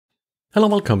Hello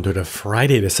and welcome to the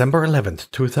Friday, December 11th,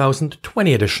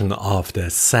 2020 edition of the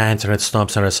SANS Internet Storm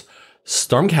Center's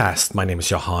Stormcast. My name is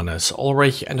Johannes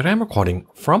Ulrich and I'm recording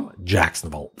from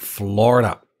Jacksonville,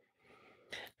 Florida.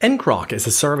 Ngrok is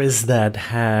a service that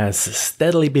has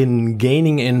steadily been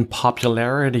gaining in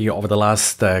popularity over the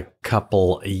last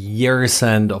couple years,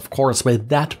 and of course with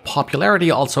that popularity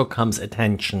also comes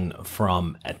attention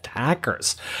from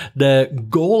attackers. The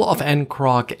goal of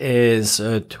Ngrok is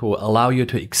to allow you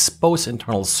to expose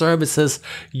internal services,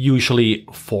 usually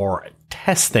for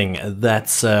testing.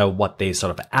 That's what they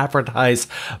sort of advertise,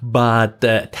 but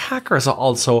attackers are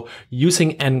also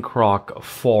using Ngrok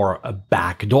for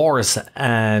backdoors,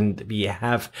 and we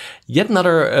have yet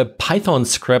another Python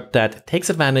script that takes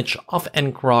advantage of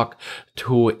Ngrok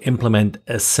to implement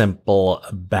a simple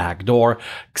backdoor.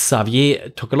 Xavier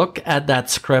took a look at that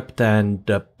script and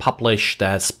published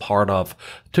as part of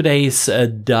today's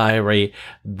diary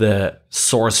the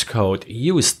source code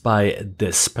used by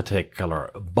this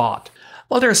particular bot.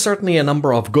 Well, there's certainly a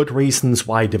number of good reasons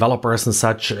why developers and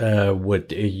such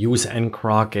would use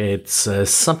Ngrok. It's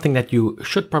something that you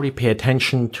should probably pay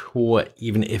attention to,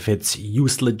 even if it's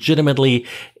used legitimately.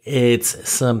 It's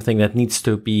something that needs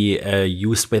to be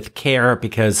used with care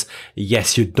because,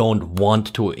 yes, you don't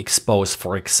want to expose,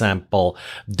 for example,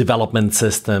 development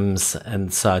systems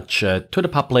and such to the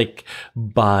public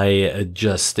by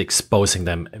just exposing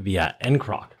them via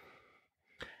Ngrok.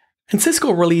 And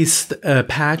Cisco released a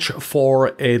patch for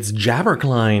its Jabber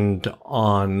client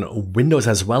on Windows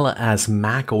as well as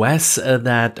Mac OS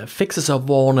that fixes a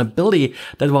vulnerability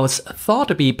that was thought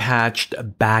to be patched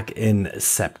back in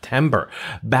September.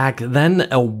 Back then,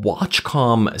 a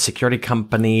Watchcom security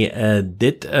company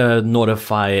did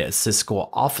notify Cisco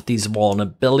of these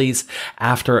vulnerabilities.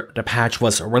 After the patch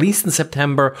was released in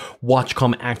September,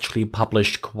 Watchcom actually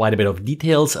published quite a bit of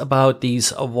details about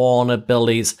these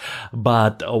vulnerabilities,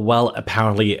 but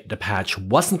apparently the patch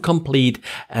wasn't complete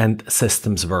and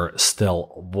systems were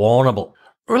still vulnerable.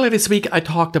 Earlier this week, I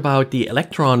talked about the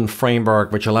Electron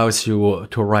framework, which allows you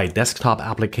to write desktop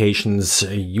applications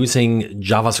using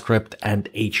JavaScript and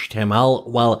HTML.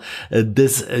 Well,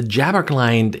 this Jabber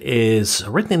client is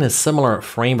written in a similar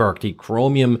framework, the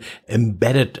Chromium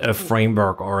Embedded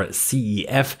Framework, or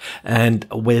CEF, and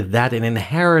with that it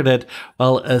inherited,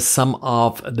 some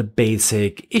of the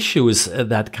basic issues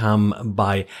that come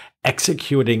by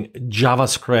executing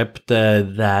JavaScript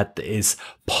that is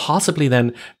possibly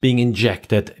then being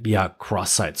injected via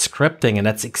cross-site scripting. And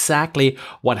that's exactly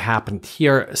what happened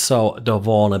here. So the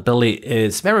vulnerability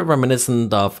is very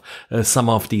reminiscent of some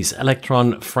of these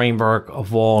Electron framework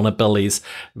vulnerabilities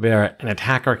where an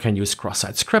attacker can use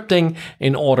cross-site scripting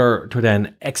in order to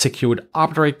then execute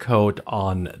arbitrary code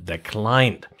on the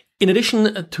client. In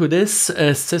addition to this,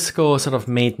 Cisco sort of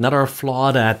made another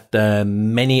flaw that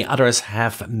many others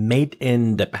have made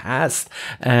in the past,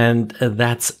 and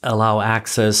that's allow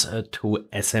access to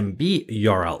SMB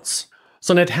URLs.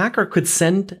 So an attacker could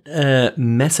send a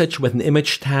message with an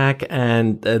image tag,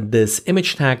 and this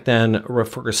image tag then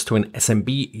refers to an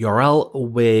SMB URL,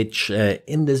 which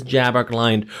in this Jabber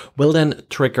client will then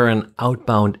trigger an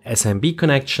outbound SMB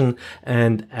connection.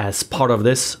 And as part of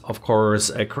this, of course,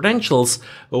 credentials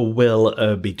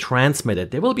will be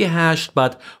transmitted. They will be hashed,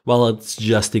 but it's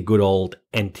just a good old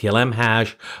NTLM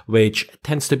hash, which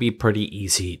tends to be pretty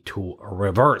easy to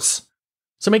reverse.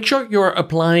 So make sure you're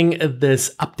applying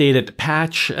this updated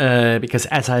patch because,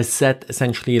 as I said,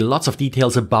 essentially lots of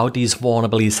details about these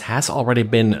vulnerabilities has already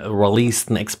been released,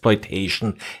 and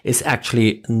exploitation is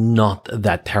actually not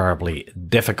that terribly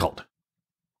difficult.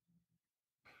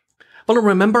 Well,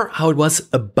 remember how it was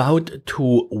about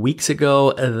 2 weeks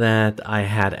ago that I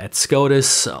had at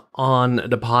SCOTUS on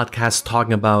the podcast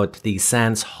talking about the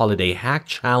SANS Holiday Hack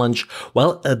Challenge?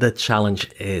 Well, the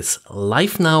challenge is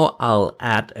live now. I'll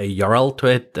add a URL to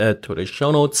it, to the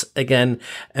show notes again.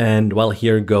 And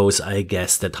here goes, I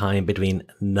guess, the time between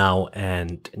now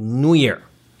and New Year.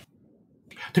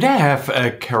 Today I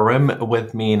have Karim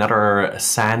with me, another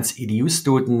SANS EDU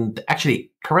student.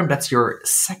 Actually, Karim, that's your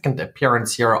second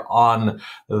appearance here on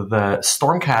the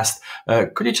Stormcast.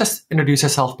 Could you just introduce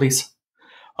yourself, please?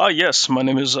 Yes, my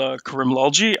name is Karim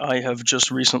Lalji. I have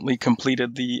just recently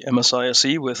completed the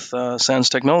MSISE with SANS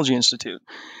Technology Institute,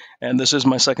 and this is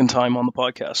my second time on the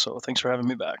podcast, so thanks for having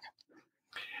me back.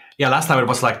 Yeah, last time it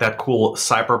was like that cool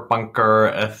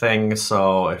cyberbunker thing,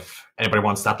 so if anybody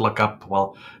wants that, look up,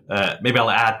 maybe I'll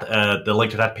add the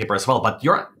link to that paper as well. But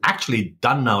you're actually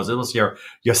done now. So it was your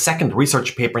second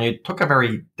research paper, and you took a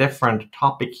very different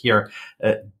topic here,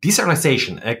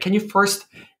 deserialization. Can you first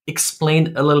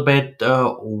explain a little bit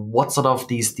what sort of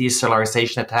these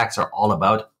deserialization attacks are all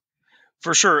about?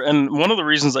 For sure. And one of the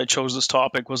reasons I chose this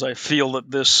topic was I feel that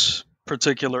this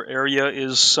particular area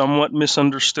is somewhat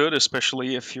misunderstood,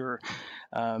 especially if you're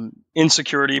in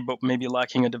security but maybe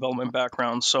lacking a development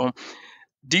background. So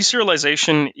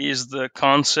deserialization is the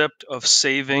concept of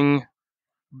saving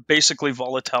basically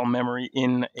volatile memory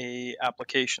in a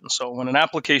application. So when an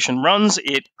application runs,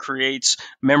 it creates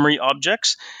memory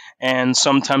objects, and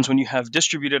sometimes when you have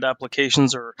distributed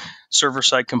applications or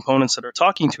server-side components that are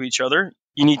talking to each other,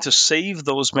 you need to save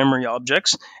those memory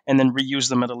objects and then reuse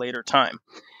them at a later time.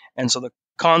 And so the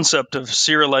concept of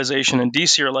serialization and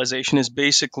deserialization is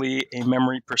basically a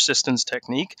memory persistence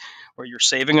technique where you're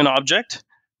saving an object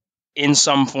in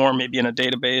some form, maybe in a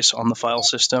database, on the file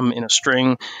system, in a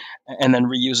string, and then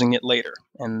reusing it later.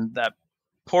 And that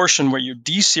portion where you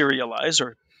deserialize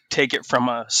or take it from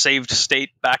a saved state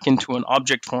back into an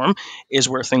object form is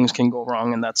where things can go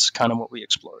wrong, and that's kind of what we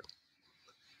explored.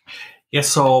 Yeah,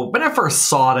 so when I first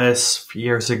saw this a few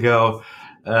years ago,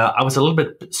 I was a little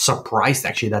bit surprised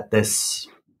actually that this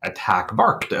attack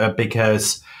worked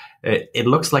because it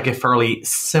looks like a fairly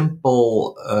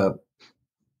simple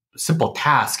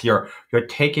task. You're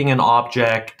taking an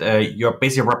object, you're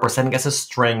basically representing as a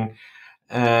string,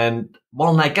 and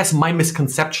well, I guess my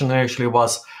misconception actually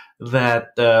was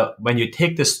that when you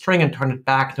take this string and turn it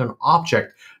back to an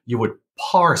object, you would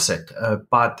parse it.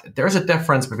 But there's a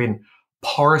difference between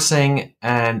parsing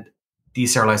and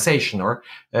deserialization. Or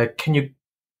can you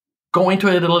go into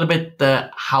it a little bit?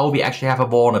 How we actually have a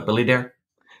vulnerability there?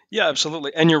 Yeah,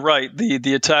 absolutely. And you're right.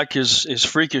 The attack is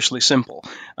freakishly simple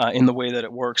in the way that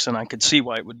it works, and I could see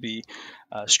why it would be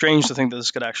strange to think that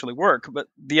this could actually work. But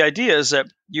the idea is that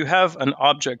you have an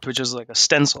object which is like a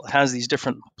stencil. It has these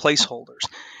different placeholders.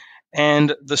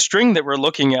 And the string that we're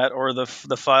looking at, or the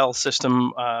file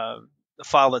system, the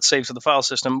file that's saved to the file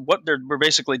system, what we're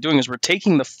basically doing is we're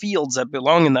taking the fields that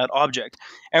belong in that object,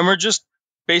 and we're just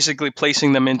basically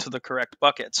placing them into the correct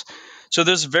buckets. So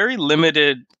there's very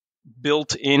limited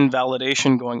built-in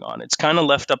validation going on. It's kind of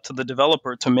left up to the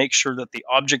developer to make sure that the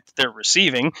object that they're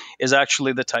receiving is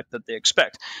actually the type that they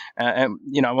expect. And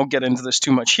I won't get into this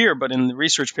too much here, but in the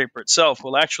research paper itself,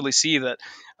 we'll actually see that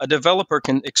a developer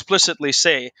can explicitly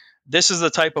say, this is the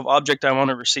type of object I want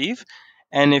to receive.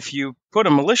 And if you put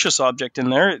a malicious object in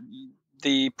there,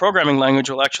 the programming language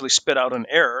will actually spit out an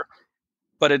error,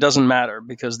 but it doesn't matter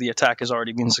because the attack has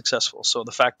already been successful. So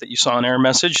the fact that you saw an error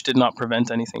message did not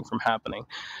prevent anything from happening.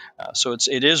 So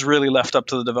it is really left up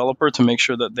to the developer to make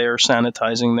sure that they're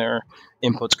sanitizing their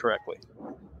inputs correctly.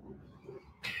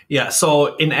 Yeah,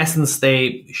 so in essence,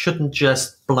 they shouldn't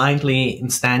just blindly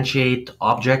instantiate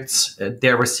objects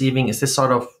they're receiving. Is this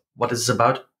sort of what this is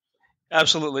about?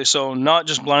 Absolutely. So not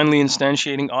just blindly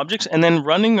instantiating objects, and then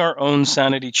running our own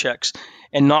sanity checks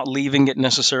and not leaving it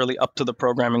necessarily up to the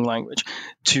programming language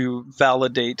to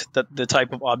validate that the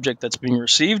type of object that's being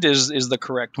received is the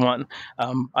correct one.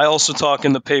 I also talk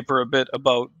in the paper a bit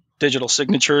about digital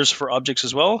signatures for objects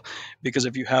as well, because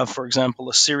if you have, for example,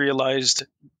 a serialized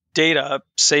data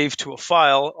saved to a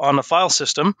file on a file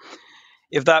system,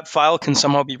 if that file can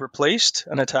somehow be replaced,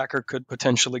 an attacker could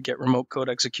potentially get remote code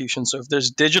execution. So if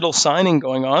there's digital signing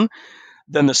going on,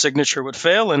 then the signature would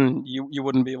fail and you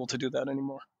wouldn't be able to do that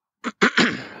anymore.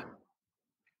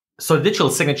 So digital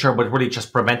signature would really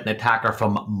just prevent an attacker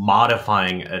from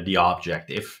modifying the object.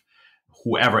 If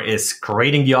whoever is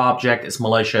creating the object is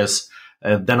malicious,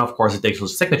 then of course a digital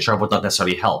signature would not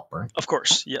necessarily help, right? Of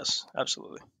course, yes,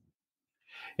 absolutely.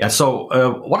 Yeah,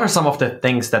 so what are some of the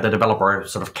things that the developer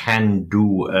sort of can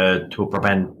do to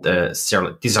prevent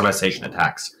deserialization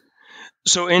attacks?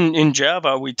 So in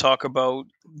Java, we talk about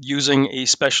using a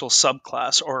special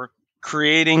subclass or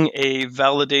creating a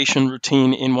validation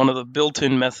routine in one of the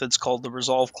built-in methods called the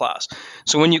resolve class.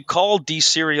 So when you call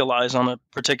deserialize on a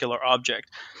particular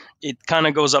object, it kind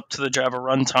of goes up to the Java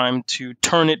runtime to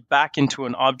turn it back into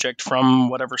an object from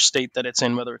whatever state that it's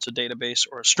in, whether it's a database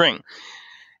or a string.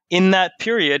 In that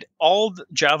period, all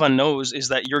Java knows is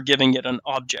that you're giving it an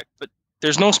object, but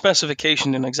there's no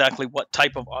specification in exactly what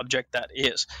type of object that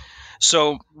is.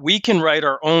 So we can write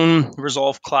our own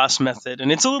resolve class method,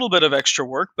 and it's a little bit of extra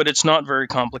work, but it's not very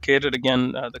complicated.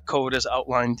 Again, the code is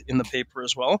outlined in the paper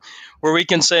as well, where we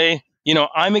can say,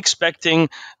 I'm expecting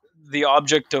the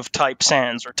object of type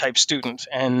sans or type student,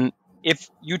 and if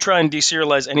you try and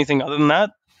deserialize anything other than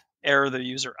that, error the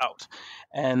user out.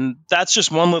 And that's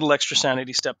just one little extra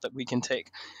sanity step that we can take.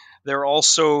 There are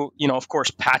also, of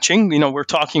course, patching. We're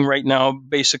talking right now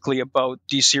basically about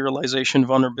deserialization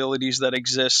vulnerabilities that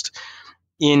exist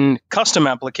in custom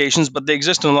applications, but they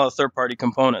exist in a lot of third-party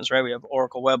components, right? We have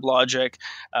Oracle WebLogic,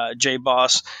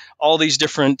 JBoss, all these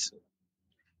different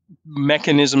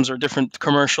mechanisms or different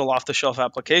commercial off-the-shelf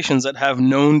applications that have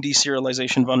known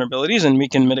deserialization vulnerabilities, and we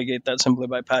can mitigate that simply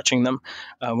by patching them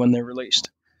when they're released.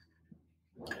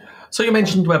 So you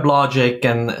mentioned WebLogic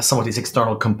and some of these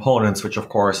external components, which of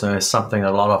course is something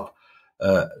that a lot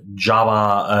of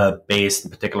Java-based,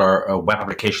 in particular, web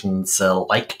applications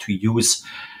like to use.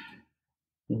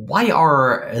 Why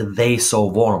are they so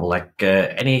vulnerable? Like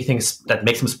anything that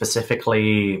makes them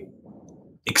specifically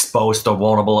exposed or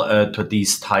vulnerable to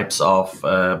these types of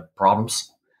problems?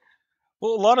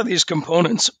 Well, a lot of these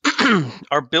components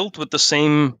are built with the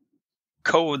same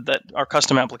code that our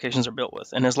custom applications are built with.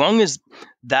 And as long as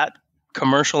that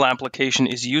commercial application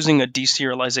is using a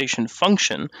deserialization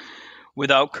function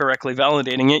without correctly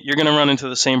validating it, you're going to run into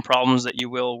the same problems that you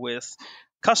will with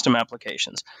custom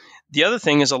applications. The other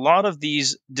thing is a lot of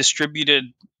these distributed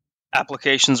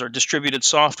applications or distributed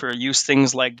software use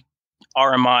things like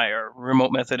RMI, or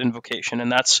remote method invocation,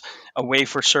 and that's a way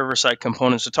for server-side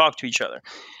components to talk to each other.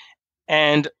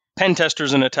 And pen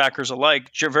testers and attackers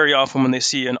alike, very often when they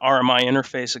see an RMI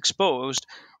interface exposed,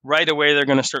 right away they're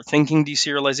going to start thinking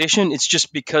deserialization. It's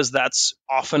just because that's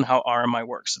often how RMI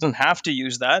works. It doesn't have to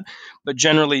use that, but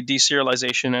generally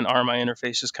deserialization and RMI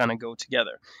interfaces kind of go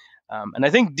together. And I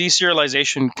think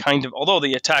deserialization kind of, although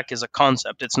the attack is a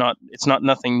concept, it's not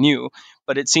nothing new,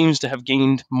 but it seems to have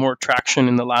gained more traction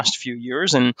in the last few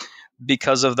years. And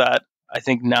because of that, I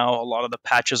think now a lot of the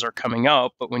patches are coming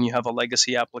out. But when you have a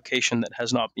legacy application that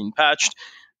has not been patched,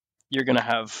 you're going to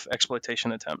have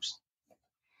exploitation attempts.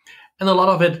 And a lot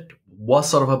of it was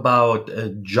sort of about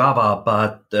Java,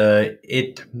 but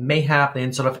it may happen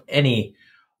in sort of any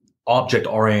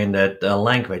object-oriented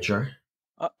language, or?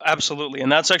 Absolutely.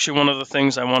 And that's actually one of the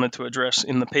things I wanted to address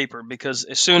in the paper, because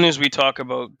as soon as we talk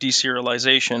about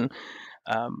deserialization,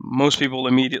 most people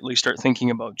immediately start thinking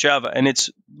about Java. And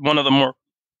it's one of the more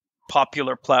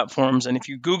popular platforms. And if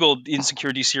you Google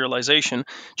insecure deserialization,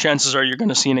 chances are you're going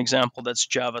to see an example that's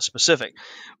Java specific.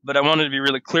 But I wanted to be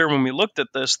really clear when we looked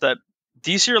at this that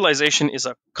deserialization is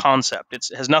a concept. It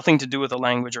has nothing to do with a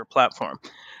language or platform.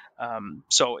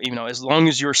 So, as long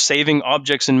as you're saving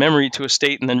objects in memory to a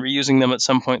state and then reusing them at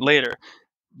some point later,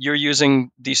 you're using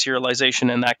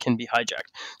deserialization, and that can be hijacked.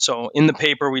 So in the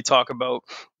paper, we talk about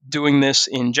doing this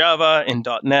in Java, in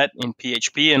 .NET, in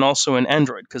PHP, and also in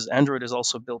Android, because Android is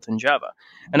also built in Java.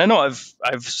 And I know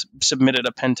I've submitted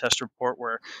a pen test report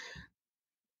where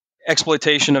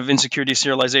exploitation of insecure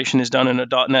deserialization is done in a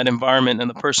 .NET environment, and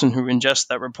the person who ingests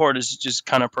that report is just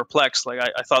kind of perplexed. Like,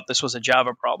 I thought this was a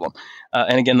Java problem.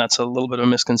 And again, that's a little bit of a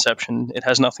misconception. It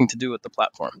has nothing to do with the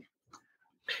platform.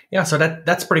 Yeah, so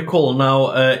that's pretty cool.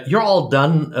 Now, you're all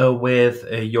done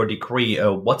with your degree.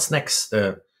 What's next?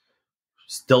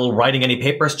 Still writing any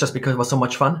papers just because it was so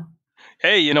much fun?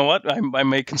 Hey, you know what? I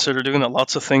may consider doing that.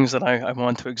 Lots of things that I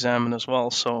want to examine as well.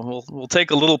 So we'll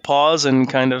take a little pause and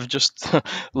kind of just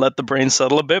let the brain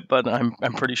settle a bit. But I'm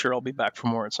pretty sure I'll be back for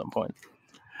more at some point.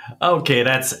 Okay,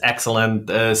 that's excellent.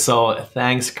 So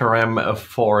thanks, Karim,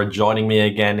 for joining me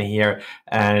again here.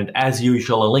 And as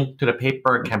usual, a link to the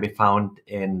paper can be found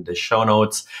in the show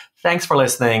notes. Thanks for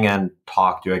listening, and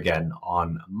talk to you again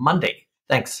on Monday.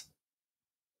 Thanks.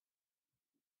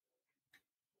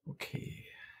 Okay.